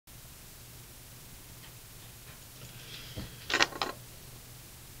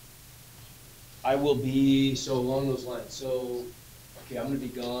I will be, so along those lines, so, okay, I'm gonna be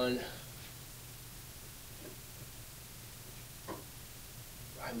gone.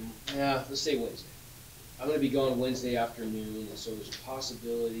 Yeah, let's say Wednesday. I'm gonna be gone Wednesday afternoon, and so there's a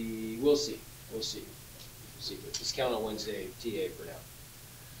possibility, we'll see, we'll see. We'll see, but just count on Wednesday TA for now.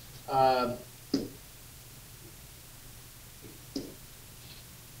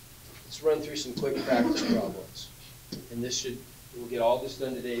 Let's run through some quick practice problems. And this should, we'll get all this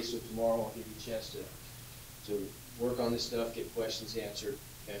done today, so tomorrow I'll give you a chance to work on this stuff, get questions answered,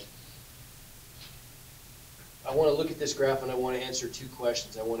 okay? I want to look at this graph and I want to answer two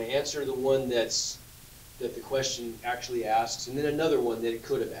questions. I want to answer the one that the question actually asks, and then another one that it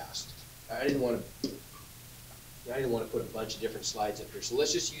could have asked. I didn't want to put a bunch of different slides up here, so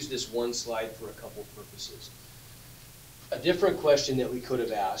let's just use this one slide for a couple purposes. A different question that we could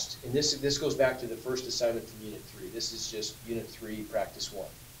have asked, and this goes back to the first assignment from Unit 3. This is just Unit 3, Practice 1.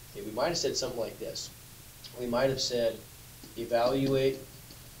 Okay, we might have said something like this. We might have said, evaluate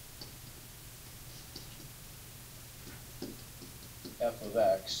f of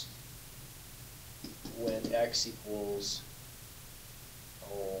x when x equals,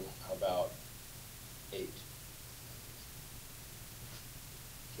 how about 8? Okay,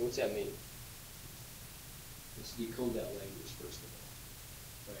 what's that mean? Let's decode that language first of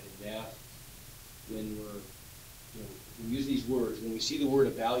all. Right, in math, when we use these words, when we see the word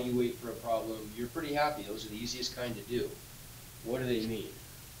evaluate for a problem, you're pretty happy. Those are the easiest kind to do. What do they mean?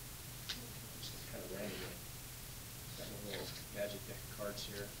 Just kind of randomly. Got a little magic deck of cards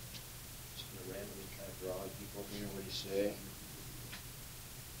here. Just going to randomly kind of draw on people here. What do you say?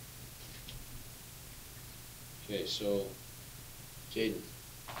 Okay, so, Jaden,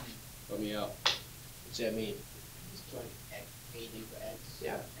 help me out. What's that mean? Just put 8 in for x.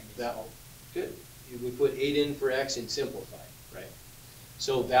 Yeah, and it's that, all- good. We put 8 in for x and simplify, right?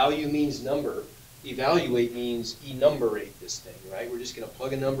 So value means number. Evaluate means enumerate this thing, right? We're just going to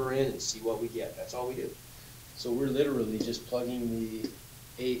plug a number in and see what we get. That's all we do. So we're literally just plugging the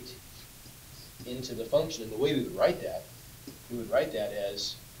 8 into the function. And the way we would write that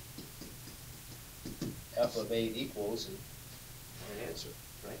as f of 8 equals and an answer,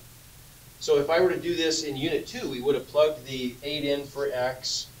 right? So if I were to do this in Unit 2, we would have plugged the 8 in for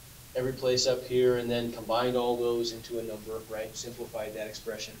x, every place up here, and then combined all those into a number, right? Simplified that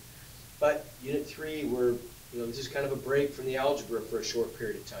expression. But Unit 3, this is kind of a break from the algebra for a short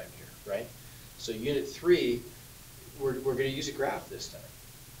period of time here, right? So Unit 3, we're going to use a graph this time.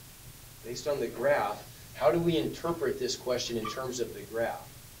 Based on the graph, how do we interpret this question in terms of the graph?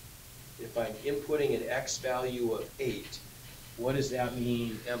 If I'm inputting an x value of 8, what does that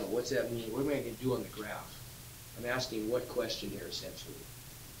mean, Emma? What's that mean? What am I going to do on the graph? I'm asking what question here, essentially?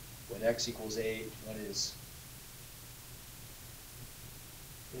 When x equals 8, what do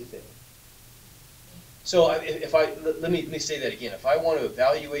you think? So let me say that again. If I want to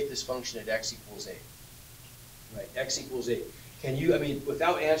evaluate this function at x equals 8, right? X equals 8. Can you,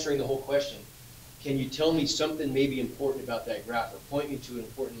 without answering the whole question, can you tell me something maybe important about that graph, or point me to an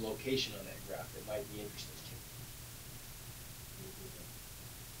important location on that graph that might be interesting to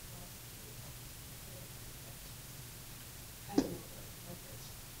you?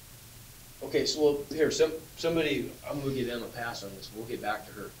 Okay, so well, here, somebody, I'm going to give Emma a pass on this. We'll get back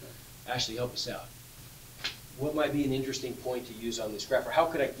to her. Ashley, help us out. What might be an interesting point to use on this graph, or how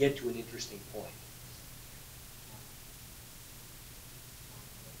could I get to an interesting point?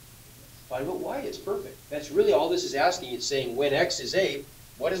 Find out y is perfect. That's really all this is asking. It's saying when x is 8,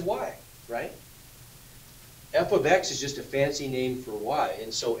 what is y, right? F of x is just a fancy name for y,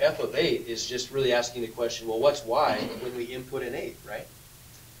 and so f of 8 is just really asking the question, well, what's y when we input an 8, right?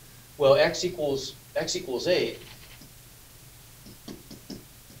 Well, x equals 8.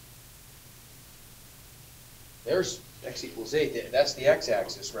 There's x equals 8. That's the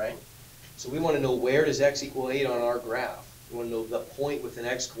x-axis, right? So we want to know, where does x equal 8 on our graph? We want to know the point with an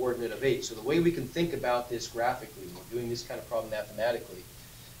x-coordinate of 8. So the way we can think about this graphically, when we're doing this kind of problem mathematically,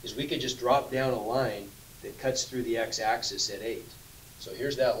 is we could just drop down a line that cuts through the x-axis at 8. So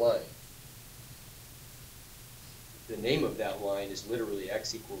here's that line. The name of that line is literally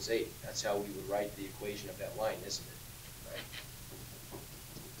x equals 8. That's how we would write the equation of that line, isn't it? Right?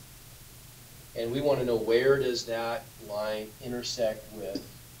 And we want to know, where does that line intersect with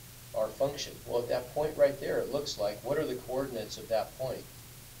our function? Well, at that point right there, it looks like, what are the coordinates of that point?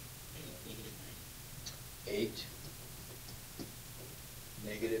 8,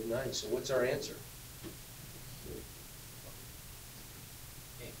 -9. So what's our answer?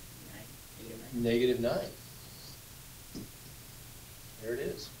 -9. There it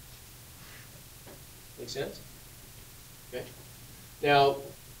is. Make sense? Okay. Now,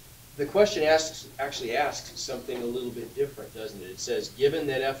 the question actually asks something a little bit different, doesn't it? It says, given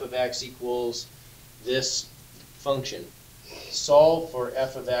that f of x equals this function, solve for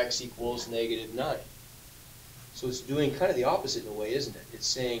f of x equals -9. So it's doing kind of the opposite in a way, isn't it? It's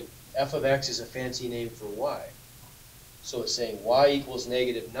saying f of x is a fancy name for y. So it's saying y equals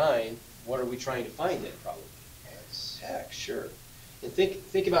 -9. What are we trying to find then, probably? X, sure. And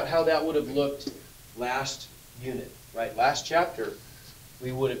think about how that would have looked last unit, right? Last chapter,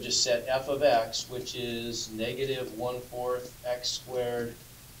 we would have just said f of x, which is -1/4 x squared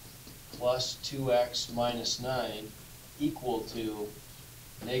plus 2x minus 9 equal to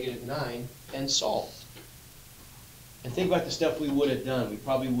 -9, and solve. And think about the stuff we would have done. We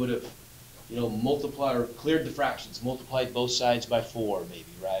probably would have, multiplied or cleared the fractions, multiplied both sides by 4 maybe,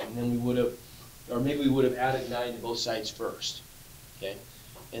 right? And then we would have, or maybe we would have added 9 to both sides first, okay?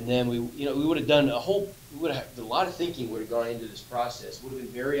 And then we would have done a lot of thinking would have gone into this process. It would have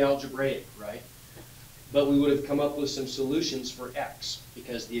been very algebraic, right? But we would have come up with some solutions for x,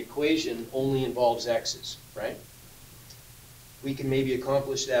 because the equation only involves x's, right? We can maybe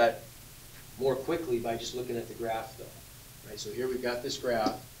accomplish that more quickly by just looking at the graph, though, right? So here we've got this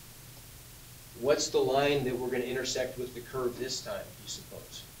graph. What's the line that we're going to intersect with the curve this time, do you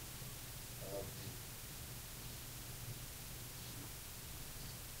suppose?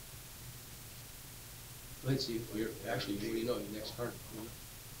 Let's see, actually, what do you know, your next card?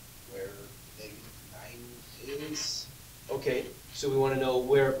 Where -9 is. Okay, so we want to know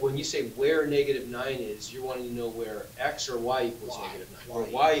where, when you say where -9 is, you're wanting to know where x or y equals -9, or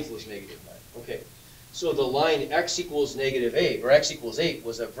y equals -9. Okay, so the line x equals -8, or x equals 8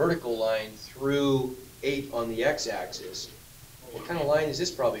 was a vertical line through 8 on the x-axis. What kind of line is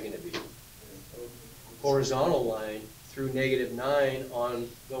this probably going to be? Horizontal line through -9 on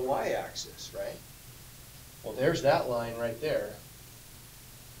the y-axis, right? Well, there's that line right there.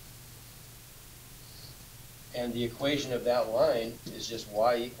 And the equation of that line is just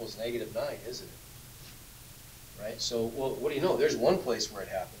y equals -9, isn't it? Right? So, well, what do you know? There's one place where it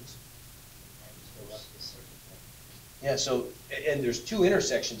happens. Yeah, so, and there's two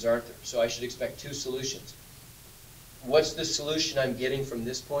intersections, aren't there? So I should expect two solutions. What's the solution I'm getting from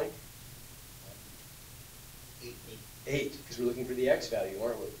this point? 8, because we're looking for the x value,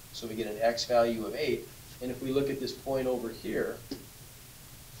 aren't we? So we get an x value of 8. And if we look at this point over here,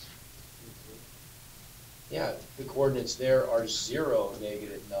 yeah, the coordinates there are 0,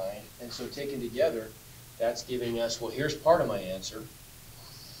 -9. And so taken together, that's giving us, well, here's part of my answer.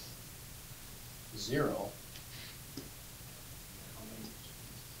 0.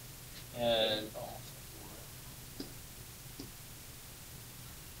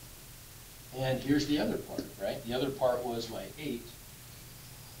 And here's the other part, right? The other part was my 8.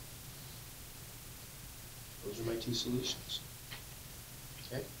 Those are my two solutions.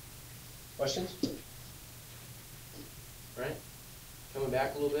 Okay? Questions? Right? Coming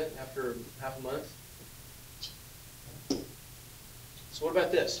back a little bit after half a month? So what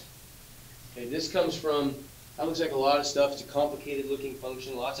about this? Okay, this comes from, that looks like a lot of stuff. It's a complicated looking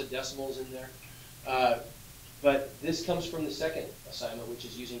function, lots of decimals in there. But this comes from the second assignment, which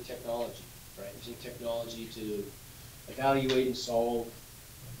is using technology, right? Using technology to evaluate and solve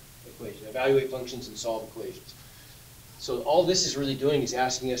equations, evaluate functions and solve equations. So all this is really doing is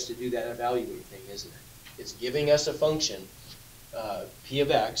asking us to do that evaluate thing, isn't it? It's giving us a function, p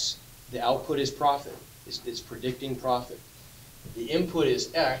of x. The output is profit. It's predicting profit. The input is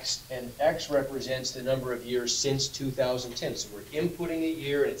x, and x represents the number of years since 2010. So we're inputting a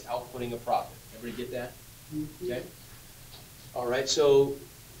year, and it's outputting a profit. Everybody get that? Okay. All right, so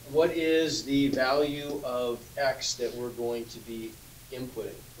what is the value of x that we're going to be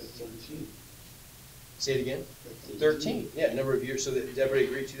inputting? 13. Say it again? 13. Yeah, number of years. So that everybody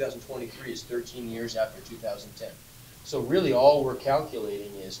agree 2023 is 13 years after 2010. So really all we're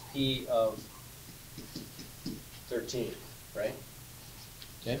calculating is P of 13, right?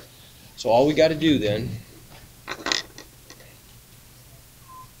 Okay. So all we got to do then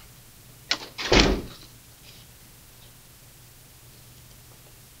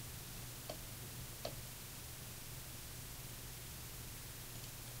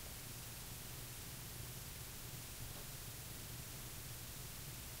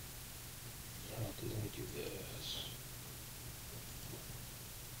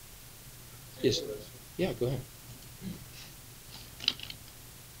Yes. Yeah, go ahead.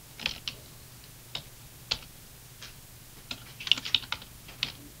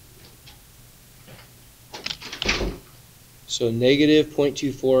 So negative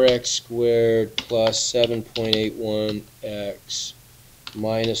 0.24x squared plus 7.81x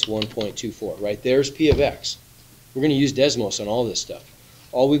minus 1.24. Right, there's P of x. We're going to use Desmos on all this stuff.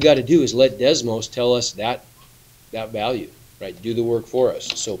 all we've got to do is let Desmos tell us that value, right? Do the work for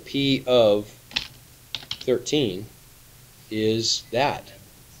us. So P of 13 is that,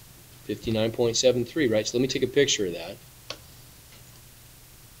 59.73, right? So let me take a picture of that.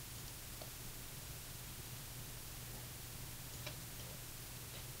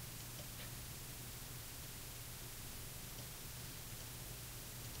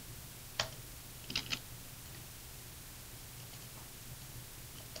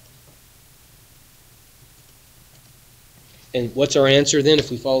 And what's our answer then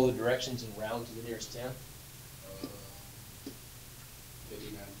if we follow the directions and round to the nearest 10?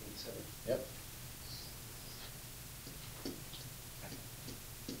 59.7. Yep.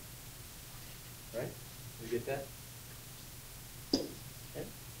 Right? We get that? Okay.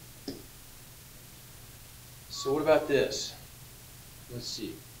 So what about this? Let's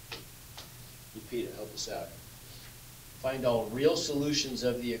see. Lupita, help us out. Find all real solutions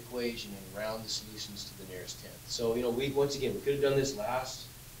of the equation and round the solutions to the nearest tenth. So, once again, we could have done this last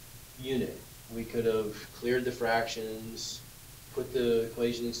unit. We could have cleared the fractions, put the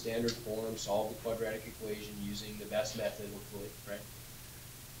equation in standard form, solved the quadratic equation using the best method, hopefully, right?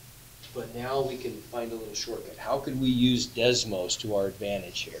 But now we can find a little shortcut. How could we use Desmos to our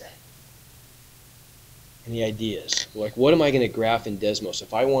advantage here? Any ideas? Like, what am I going to graph in Desmos?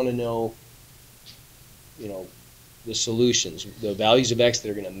 If I want to know, the solutions, the values of x that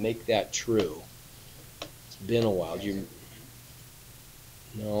are going to make that true. It's been a while.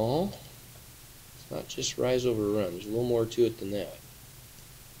 No, it's not just rise over run. There's a little more to it than that.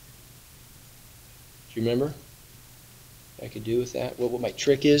 Do you remember what I could do with that? What my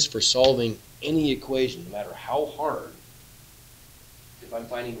trick is for solving any equation, no matter how hard, if I'm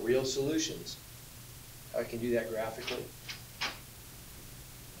finding real solutions, I can do that graphically.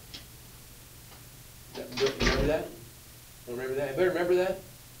 Remember that? Don't remember that? Anybody remember that?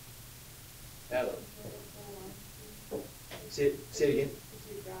 Adam. Say it again.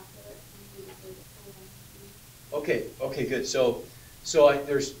 Okay, good. So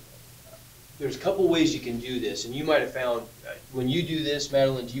there's a couple ways you can do this, and you might have found when you do this,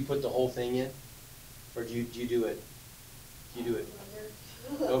 Madeline, do you put the whole thing in, or do you do it? You do it.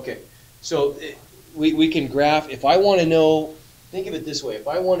 Okay. So we can graph. If I want to know, think of it this way: if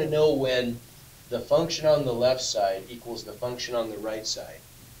I want to know when the function on the left side equals the function on the right side,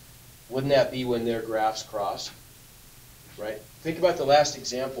 wouldn't that be when their graphs cross? Right? Think about the last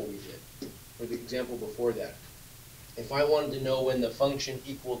example we did, or the example before that. If I wanted to know when the function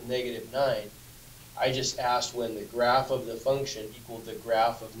equaled -9, I just asked when the graph of the function equaled the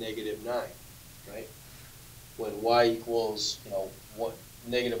graph of -9, right? When y equals,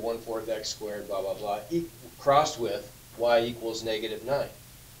 -1/4 x squared, blah, blah, blah, crossed with y equals -9.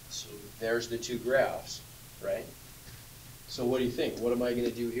 So there's the two graphs, right? So what do you think? What am I going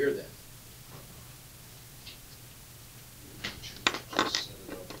to do here then? Just set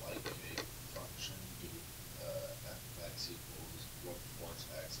it up like a function, do f of x equals 1/4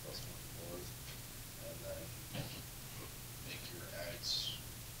 x plus 1/4, and then make your x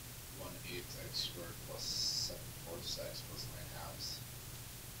 1/8 x squared plus 7/4 x plus 9/2.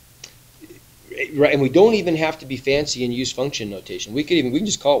 Right, and we don't even have to be fancy and use function notation. We can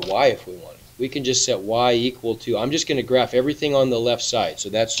just call it y if we want. We can just set y equal to, I'm just going to graph everything on the left side. So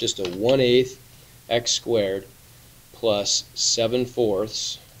that's just a 1/8 x squared plus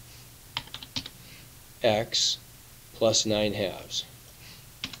 7/4 x plus 9/2.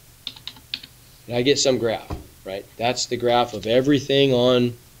 And I get some graph, right? That's the graph of everything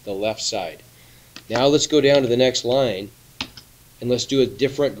on the left side. Now let's go down to the next line and let's do a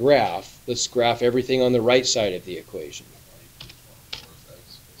different graph. Let's graph everything on the right side of the equation.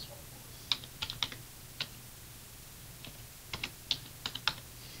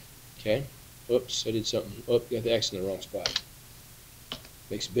 Okay. Oops, I did something. Oh, got the x in the wrong spot.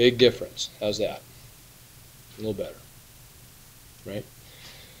 Makes a big difference. How's that? A little better. Right?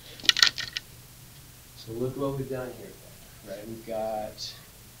 So look what we've done here. Right? We've got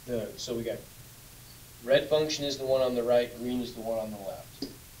we got red function is the one on the right, green is the one on the left.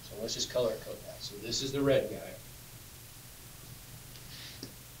 So let's just color code that. So this is the red guy.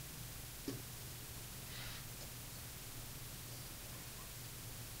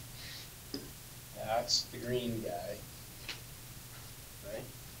 That's the green guy, right?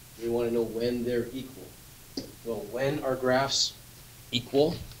 We want to know when they're equal. Well, when are graphs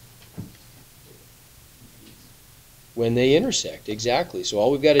equal? When they intersect, exactly. So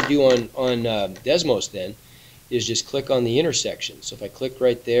all we've got to do on Desmos then is just click on the intersection. So if I click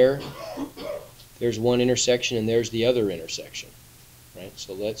right there, there's one intersection and there's the other intersection, right?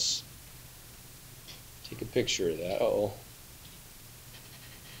 So let's take a picture of that. Uh-oh.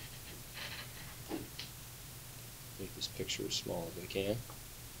 Make this picture as small as I can.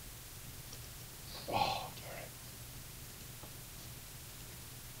 Oh, darn it.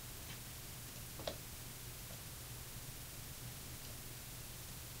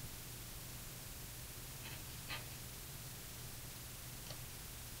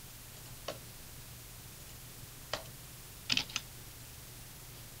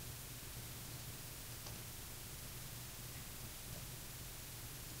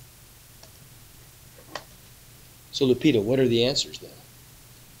 So Lupita, what are the answers then?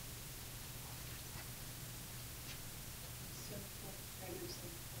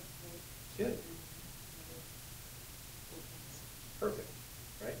 Good. Perfect,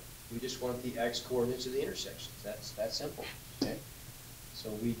 right? We just want the x coordinates of the intersections. That's that simple, okay? So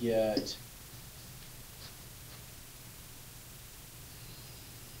we get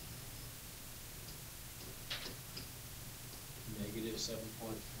negative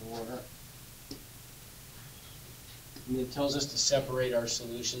 7.4. And it tells us to separate our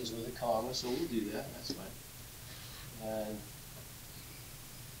solutions with a comma, so we'll do that, that's fine. And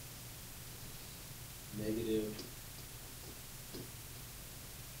negative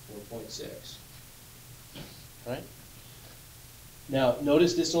 4.6. Right? Now,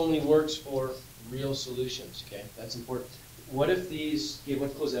 notice this only works for real solutions, okay? That's important. What if these, okay, why don't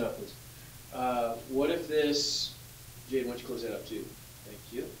you close that up, please? What if this, Jade, why don't you close that up too? Thank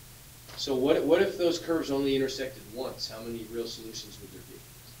you. So what if those curves only intersected once? How many real solutions would there be?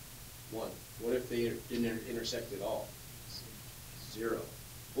 One. What if they didn't intersect at all? 0.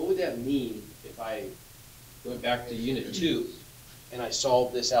 What would that mean if I went back to Unit 2 and I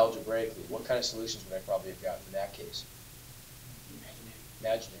solved this algebraically? What kind of solutions would I probably have gotten in that case?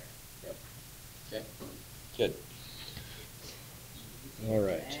 Imaginary. Yep. Okay. Good. All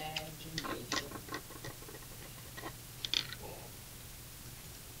right.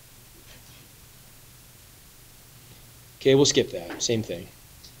 Okay, we'll skip that. Same thing.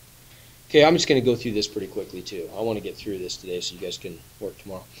 Okay, I'm just going to go through this pretty quickly too. I want to get through this today so you guys can work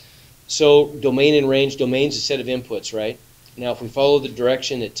tomorrow. So domain and range. Domain's a set of inputs, right? Now, if we follow the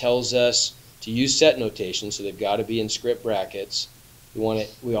direction, it tells us to use set notation, so they've got to be in script brackets.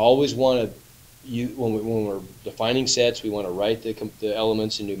 We always want to, when we're defining sets, we want to write the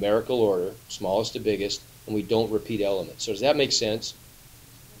elements in numerical order, smallest to biggest, and we don't repeat elements. So does that make sense?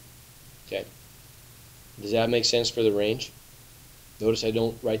 Okay. Does that make sense for the range? Notice I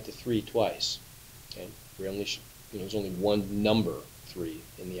don't write the 3 twice. Okay, we only, there's only one number 3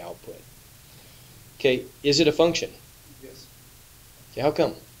 in the output. Okay, is it a function? Yes. Okay, how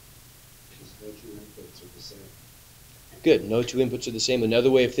come? Because no two inputs are the same. Good. No two inputs are the same. Another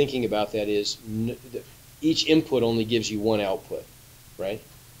way of thinking about that is each input only gives you one output, right?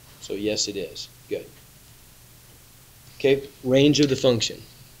 So yes, it is. Good. Okay, range of the function.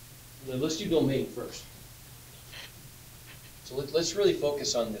 Now let's do domain first. So let's really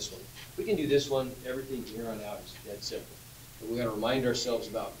focus on this one. We can do this one. Everything from here on out is dead simple. But we got to remind ourselves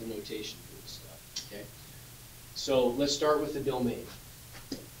about the notation for this stuff. Okay. So let's start with the domain.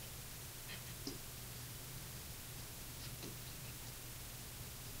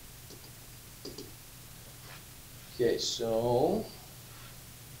 Okay, so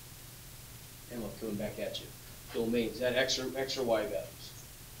Emma, coming back at you. Domain, is that X or Y values?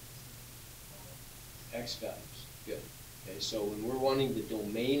 X values, good. Okay, so when we're wanting the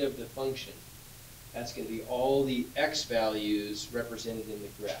domain of the function, that's going to be all the X values represented in the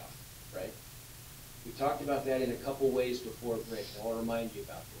graph, right? We talked about that in a couple ways before break. I want to remind you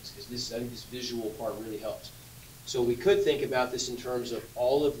about this because I think this visual part really helps. So we could think about this in terms of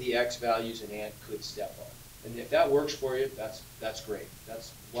all of the X values an ant could step on. And if that works for you, that's great.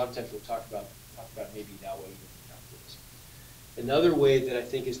 That's a lot of times we'll talk about maybe that way in calculus. Another way that I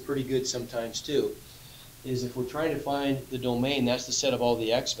think is pretty good sometimes too is if we're trying to find the domain, that's the set of all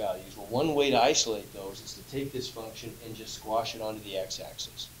the X values. Well, one way to isolate those is to take this function and just squash it onto the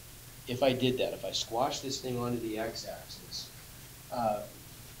X-axis. If I did that, if I squash this thing onto the X-axis,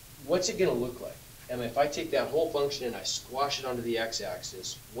 what's it going to look like? And if I take that whole function and I squash it onto the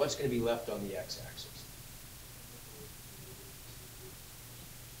X-axis, what's going to be left on the X-axis?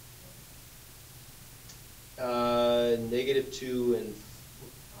 -2 and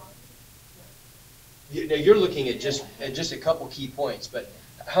now you're looking at just a couple key points, but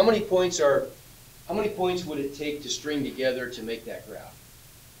how many points would it take to string together to make that graph?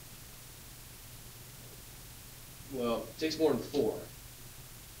 Well, it takes more than 4.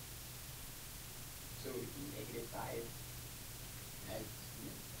 So we can -5, and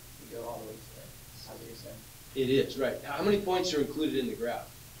we go all the way to +7. It is, right. How many points are included in the graph?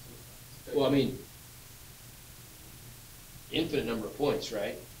 Well, I mean, infinite number of points,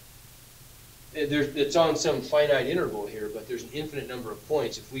 right? it's on some finite interval here, but there's an infinite number of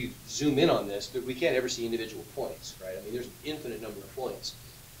points. If we zoom in on this, but we can't ever see individual points, right? I mean, there's an infinite number of points.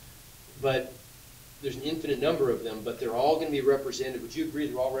 But there's an infinite number of them, but they're all gonna be represented. Would you agree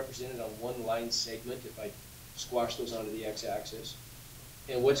they're all represented on one line segment if I squash those onto the x-axis?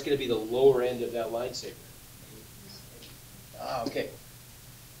 And what's gonna be the lower end of that line segment? Ah, okay.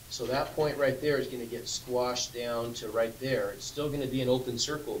 So that point right there is gonna get squashed down to right there. It's still gonna be an open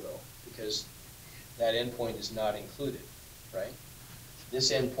circle though, because that endpoint is not included, right?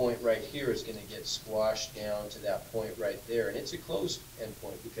 This endpoint right here is gonna get squashed down to that point right there, and it's a closed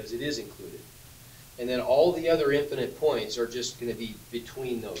endpoint because it is included. And then all the other infinite points are just gonna be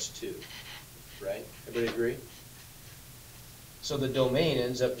between those two, right? Everybody agree? So the domain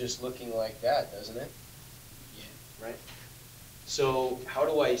ends up just looking like that, doesn't it? Yeah. Right? So how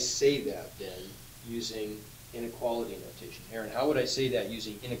do I say that then, using inequality notation? Aaron, how would I say that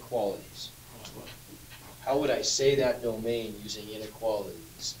using inequalities? How would I say that domain using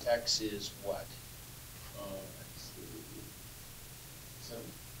inequalities? X is what? X is 7.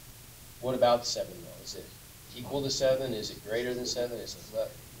 What about 7 though? Is it equal to 7? Is it greater than 7? Is it less?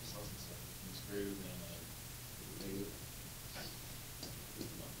 It's greater than negative.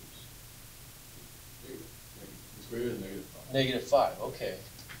 It's greater than negative 5. -5, okay.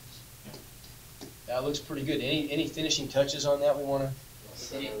 That looks pretty good. Any finishing touches on that we want to? Less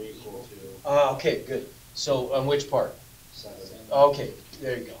than or equal to Okay, good. So on which part? 7. Okay,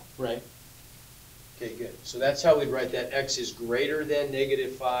 there you go. Right. Okay, good. So that's how we'd write that. X is greater than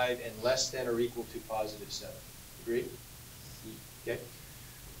 -5 and less than or equal to +7. Agreed? Okay.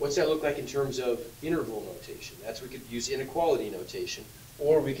 What's that look like in terms of interval notation? We could use inequality notation,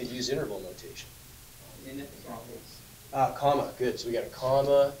 or we could use interval notation. Comma, good. So we got a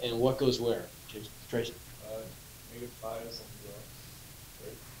comma, and what goes where? Tracy? -5 is on the left,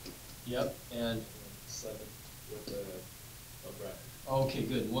 right? Yep, and, 7 with a bracket. okay,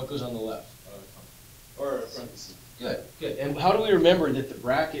 good. And what goes on the left? Or a parenthesis. Good, good. And how do we remember that the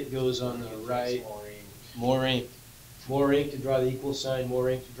bracket goes on the right? More ink. More ink to draw the equal sign, more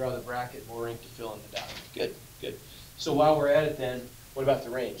ink to draw the bracket, more ink to fill in the dot. Good, good. So while we're at it then, what about the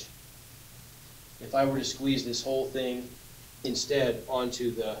range? If I were to squeeze this whole thing instead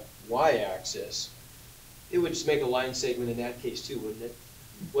onto the y-axis, it would just make a line segment in that case too, wouldn't it?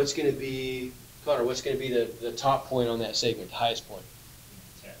 What's going to be, Connor, what's going to be the top point on that segment, the highest point?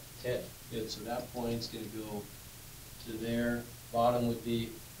 10. 10. Good, so that point's going to go to there. Bottom would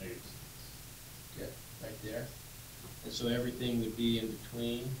be, -6. good, right there. And so everything would be in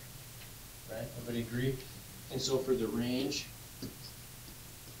between, right? Everybody agree? And so for the range,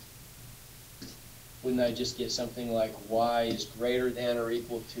 wouldn't I just get something like y is greater than or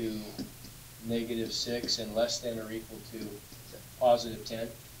equal to -6 and less than or equal to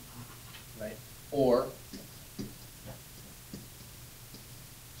 +10, right? Or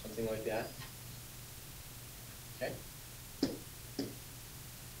something like that. Okay?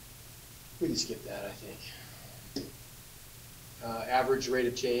 We can skip that, I think. Average rate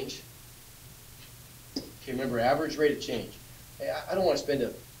of change. Okay, remember, average rate of change. Hey, I don't want to spend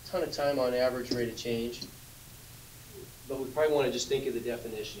a ton of time on average rate of change, but we probably want to just think of the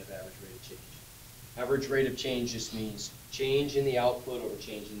definition of average rate of change. Average rate of change just means change in the output over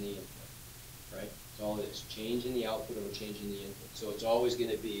change in the input, right? That's all it is, change in the output over change in the input. So it's always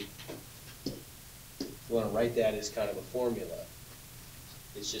going to be, if you want to write that as kind of a formula,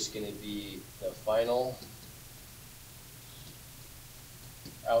 it's just going to be the final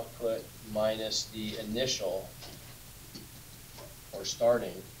output minus the initial or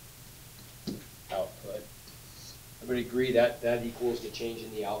starting output. Everybody agree that that equals the change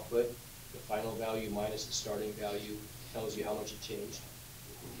in the output? The final value minus the starting value tells you how much it changed,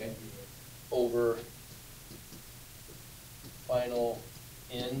 okay? Over final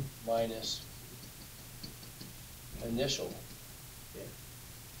in minus initial in,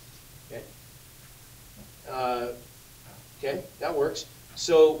 okay? Okay, that works.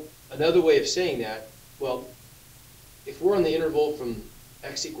 So another way of saying that, well, if we're on the interval from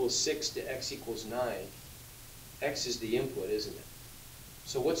x equals 6 to x equals 9, x is the input, isn't it?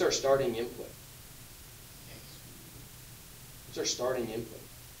 So what's our starting input? What's our starting input?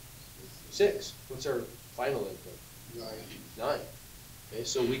 6. What's our final input? 9. Okay,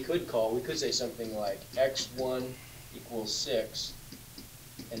 so we could say something like x1 equals 6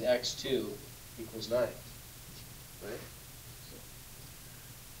 and x2 equals 9, right?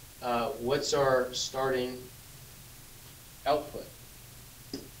 What's our starting output?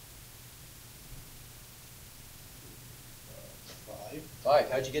 5. 5.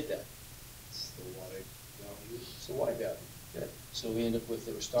 How'd you get that? It's the y value. It's the y value. Good. So we end up with,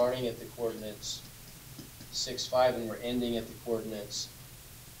 we're starting at the coordinates 6, 5, and we're ending at the coordinates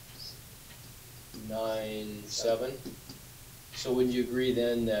 9, 7. So wouldn't you agree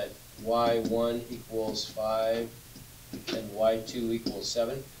then that y1 equals 5 and y2 equals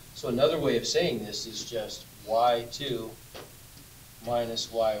 7? So another way of saying this is just y2 minus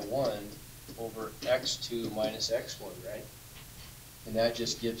y1 over x2 minus x1, right? And that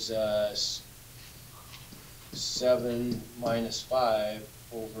just gives us 7 minus 5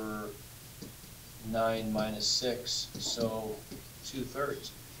 over 9 minus 6, so 2/3.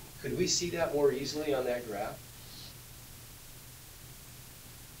 Could we see that more easily on that graph?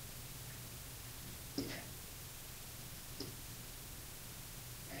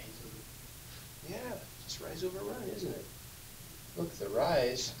 Yeah, just rise over run, isn't it? Look, the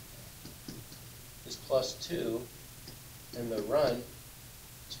rise is +2, and the run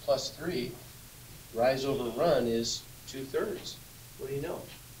is +3. Rise over run is 2/3. What do you know?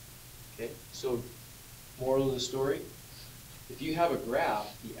 Okay, so moral of the story, if you have a graph,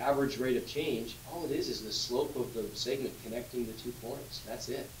 the average rate of change, all it is the slope of the segment connecting the 2 points. That's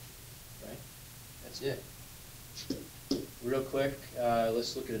it, right? That's it. Real quick,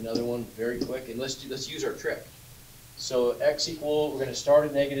 let's look at another one very quick, and let's use our trick. So x equal, we're going to start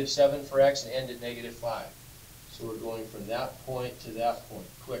at -7 for x and end at -5. So we're going from that point to that point.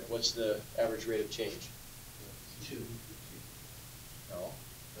 Quick, what's the average rate of change? 2. No.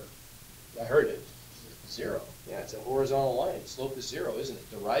 I heard it. 0. Yeah, it's a horizontal line. Slope is 0, isn't it?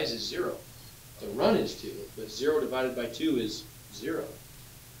 The rise is 0. The run is 2, but 0 divided by 2 is 0.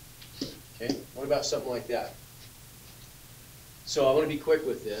 Okay, what about something like that? So I want to be quick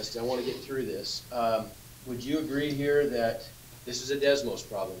with this because I want to get through this. Would you agree here that this is a Desmos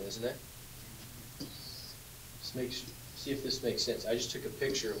problem, isn't it? See if this makes sense. I just took a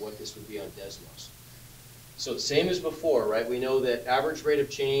picture of what this would be on Desmos. So same as before, right? We know that average rate of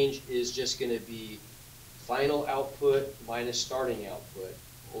change is just going to be final output minus starting output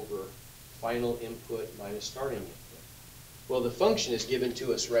over final input minus starting input. Well, the function is given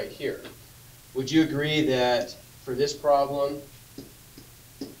to us right here. Would you agree that for this problem,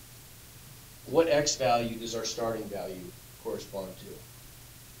 what x value does our starting value correspond to?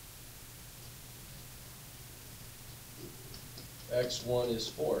 X1 is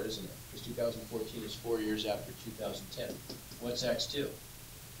 4, isn't it? Because 2014 is 4 years after 2010. What's X2?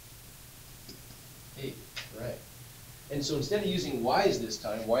 8, right. And so instead of using y's this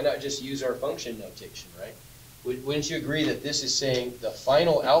time, why not just use our function notation, right? Wouldn't you agree that this is saying the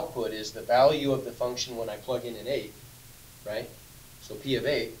final output is the value of the function when I plug in an 8, right? So P of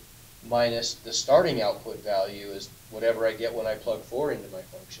 8 minus the starting output value is whatever I get when I plug 4 into my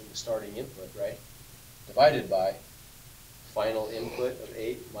function, the starting input, right? Divided by final input of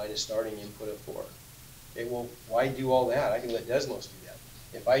 8 minus starting input of 4. Okay, well, why do all that? I can let Desmos do that.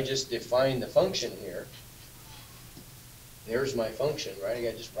 If I just define the function here, there's my function, right? I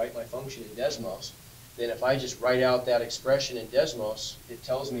got to just write my function in Desmos. Then if I just write out that expression in Desmos, it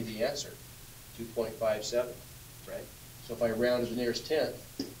tells me the answer, 2.57, right? So if I round to the nearest tenth,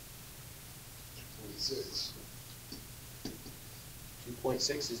 0.6.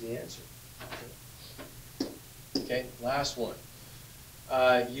 2.6 is the answer. Okay, last one.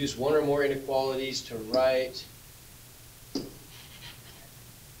 Use one or more inequalities to write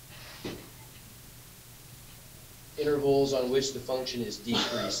intervals on which the function is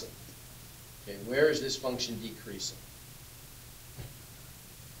decreasing. Okay, where is this function decreasing?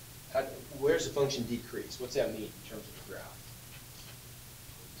 Where's the function decrease? What's that mean in terms of the graph?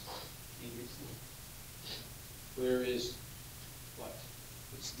 Where is what?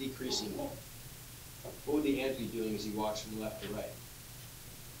 What's decreasing mean? What would the ant be doing as he walks from left to right?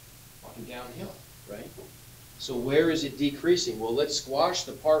 Walking downhill, right? So where is it decreasing? Well, let's squash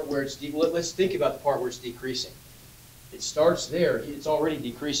the part where it's let's think about the part where it's decreasing. It starts there. It's already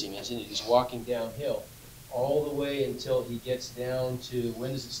decreasing, isn't it? He's walking downhill all the way until he gets down to,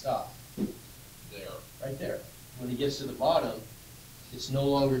 when does it stop? There. Right there. When he gets to the bottom, it's no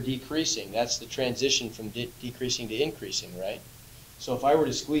longer decreasing. That's the transition from decreasing to increasing, right? So if I were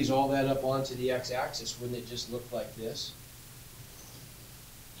to squeeze all that up onto the x-axis, wouldn't it just look like this?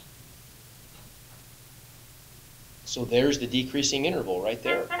 So there's the decreasing interval right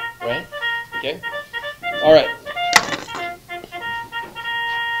there, right? Okay? All right.